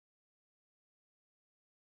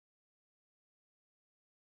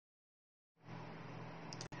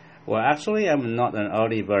Well, actually, I'm not an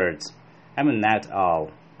early bird. I'm a night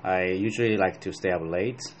owl. I usually like to stay up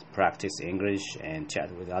late, practice English, and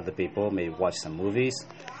chat with other people, maybe watch some movies.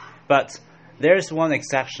 But there's one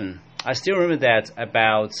exception. I still remember that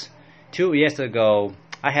about 2 years ago,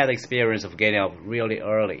 I had the experience of getting up really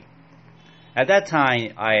early. At that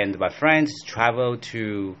time, I and my friends traveled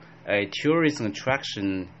to a tourism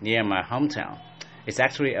attraction near my hometown. It's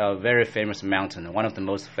actually a very famous mountain, one of the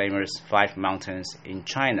most famous five mountains in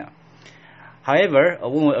China. However,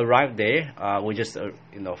 when we arrived there, we just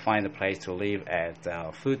find a place to live at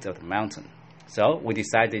the foot of the mountain. So we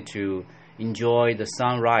decided to enjoy the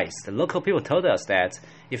sunrise. The local people told us that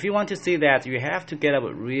if you want to see that, you have to get up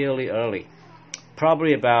really early,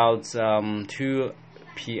 probably about 2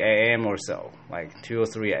 p.m. or so, like 2 or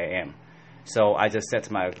 3 a.m. So I just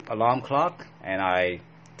set my alarm clock and I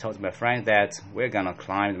told my friend that we're gonna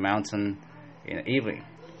climb the mountain in the evening.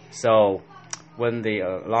 So when the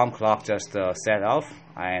alarm clock just set off,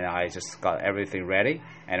 and I just got everything ready,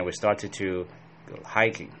 and we started to go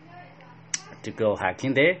hiking. To go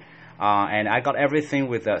hiking there, and I got everything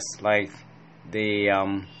with us, like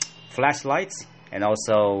the flashlights and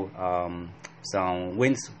also some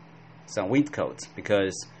wind coats,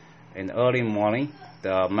 because in the early morning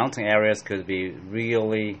the mountain areas could be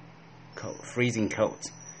really freezing cold.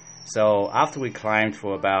 So after we climbed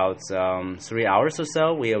for about 3 hours or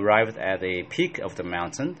so, we arrived at the peak of the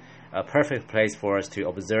mountain, a perfect place for us to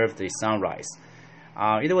observe the sunrise.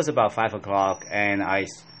 It was about 5 o'clock, and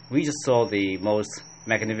we just saw the most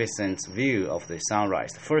magnificent view of the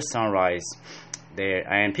sunrise, the first sunrise there.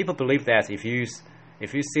 And people believe that if you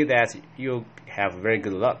see that, you have very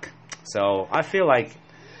good luck. So I feel like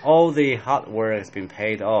all the hard work has been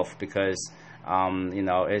paid off because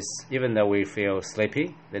it's even though we feel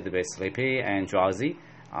sleepy, a little bit sleepy and drowsy,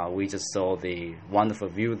 we just saw the wonderful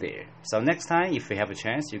view there. So next time, if you have a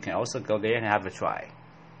chance, you can also go there and have a try.